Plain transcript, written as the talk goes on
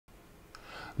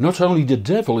Not only the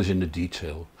devil is in the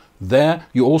detail, there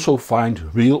you also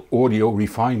find real audio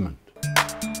refinement.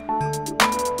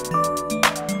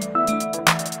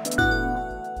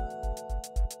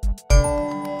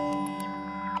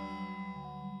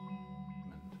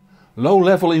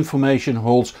 Low-level information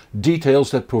holds details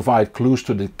that provide clues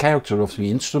to the character of the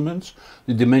instruments,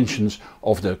 the dimensions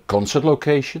of the concert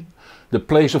location, the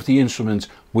place of the instruments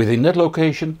within that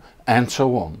location, and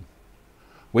so on.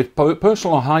 With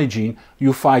personal hygiene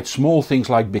you fight small things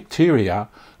like bacteria.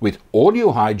 With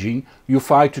audio hygiene you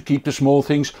fight to keep the small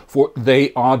things, for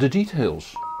they are the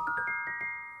details.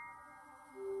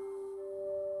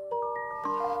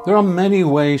 There are many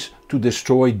ways to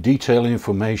destroy detailed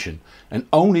information, and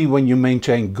only when you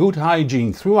maintain good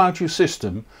hygiene throughout your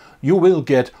system you will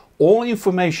get all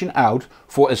information out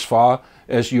for as far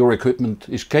as your equipment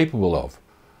is capable of.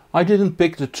 I didn't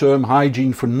pick the term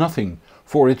hygiene for nothing,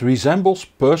 for it resembles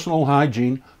personal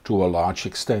hygiene to a large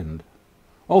extent.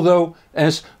 Although,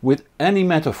 as with any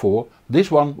metaphor, this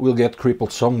one will get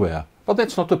crippled somewhere, but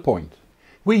that's not the point.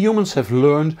 We humans have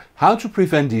learned how to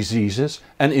prevent diseases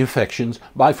and infections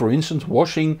by, for instance,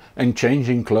 washing and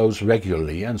changing clothes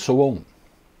regularly and so on.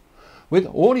 With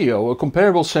audio a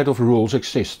comparable set of rules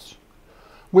exists.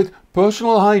 With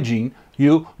personal hygiene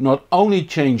you not only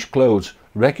change clothes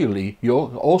regularly, you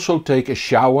also take a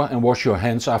shower and wash your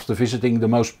hands after visiting the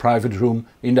most private room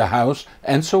in the house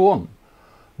and so on.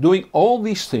 Doing all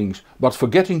these things but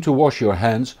forgetting to wash your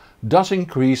hands does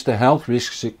increase the health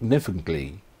risk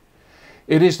significantly.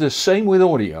 It is the same with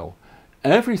audio.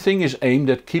 Everything is aimed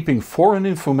at keeping foreign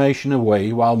information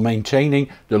away while maintaining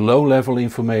the low-level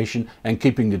information and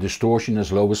keeping the distortion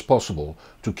as low as possible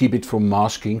to keep it from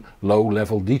masking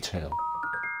low-level detail.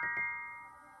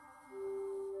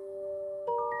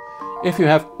 If you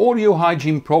have audio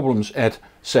hygiene problems at,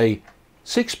 say,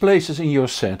 6 places in your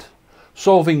set,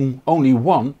 solving only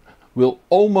one will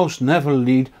almost never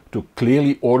lead to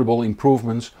clearly audible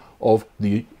improvements of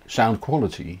the sound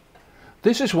quality.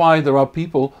 This is why there are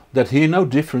people that hear no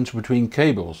difference between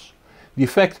cables, the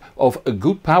effect of a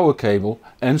good power cable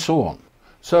and so on.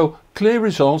 So clear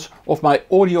results of my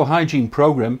audio hygiene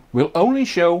program will only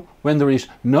show when there is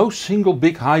no single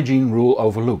big hygiene rule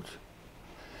overlooked.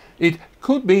 It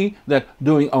could be that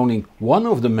doing only one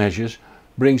of the measures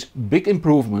brings big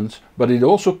improvements, but it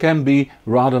also can be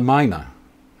rather minor.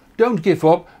 Don't give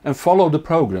up and follow the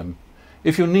program.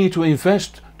 If you need to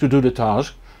invest to do the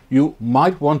task, you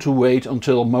might want to wait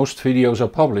until most videos are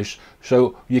published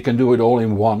so you can do it all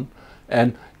in one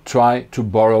and try to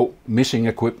borrow missing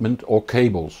equipment or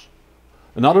cables.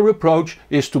 Another approach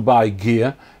is to buy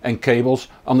gear and cables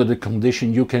under the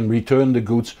condition you can return the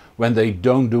goods when they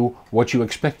don't do what you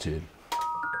expected.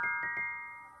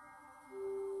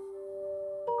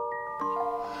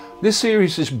 This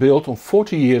series is built on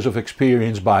 40 years of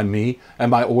experience by me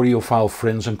and my audiophile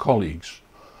friends and colleagues.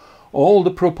 All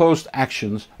the proposed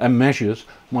actions and measures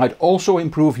might also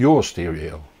improve your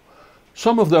stereo.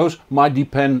 Some of those might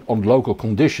depend on local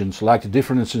conditions, like the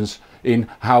differences in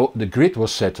how the grid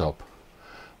was set up.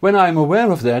 When I am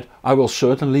aware of that, I will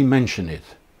certainly mention it.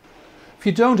 If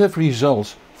you don't have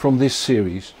results from this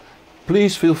series,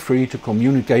 please feel free to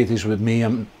communicate this with me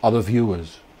and other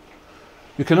viewers.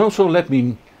 You can also let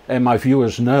me and my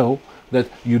viewers know that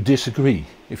you disagree,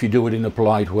 if you do it in a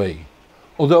polite way.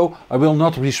 Although I will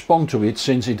not respond to it,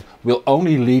 since it will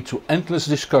only lead to endless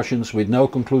discussions with no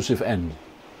conclusive end.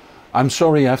 I'm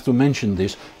sorry I have to mention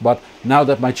this, but now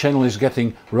that my channel is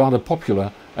getting rather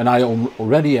popular and I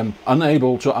already am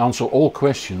unable to answer all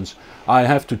questions, I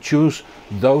have to choose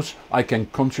those I can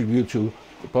contribute to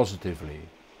positively.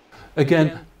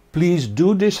 Again, please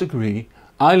do disagree.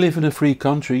 I live in a free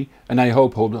country and I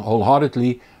hope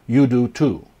wholeheartedly you do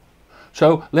too.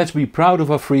 So let's be proud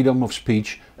of our freedom of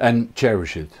speech and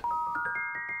cherish it.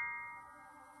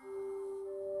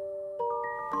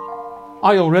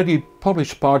 I already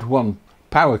published part 1,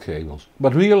 power cables,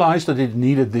 but realized that it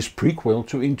needed this prequel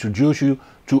to introduce you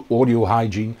to audio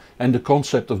hygiene and the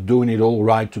concept of doing it all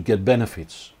right to get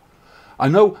benefits. I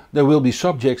know there will be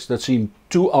subjects that seem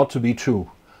too odd to be true.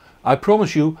 I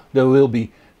promise you there will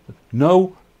be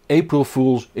no April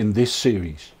Fools in this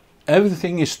series.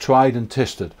 Everything is tried and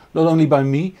tested, not only by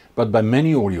me, but by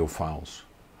many audiophiles.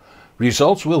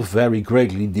 Results will vary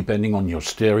greatly depending on your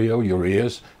stereo, your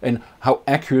ears, and how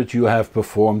accurate you have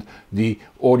performed the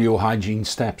audio hygiene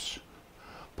steps.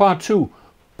 Part 2,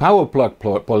 power plug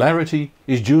polarity,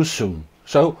 is due soon,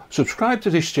 so subscribe to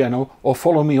this channel or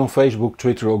follow me on Facebook,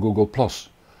 Twitter or Google+.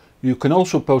 You can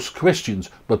also post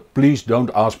questions, but please don't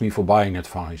ask me for buying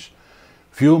advice.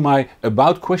 View my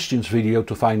About Questions video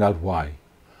to find out why.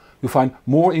 You'll find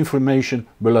more information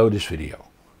below this video.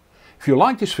 If you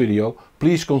like this video,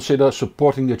 please consider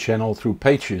supporting the channel through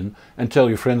Patreon and tell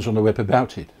your friends on the web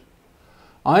about it.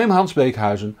 I am Hans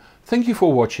Beekhuizen, thank you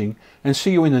for watching and see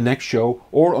you in the next show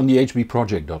or on the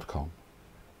hbproject.com.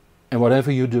 And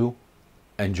whatever you do,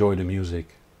 enjoy the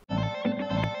music.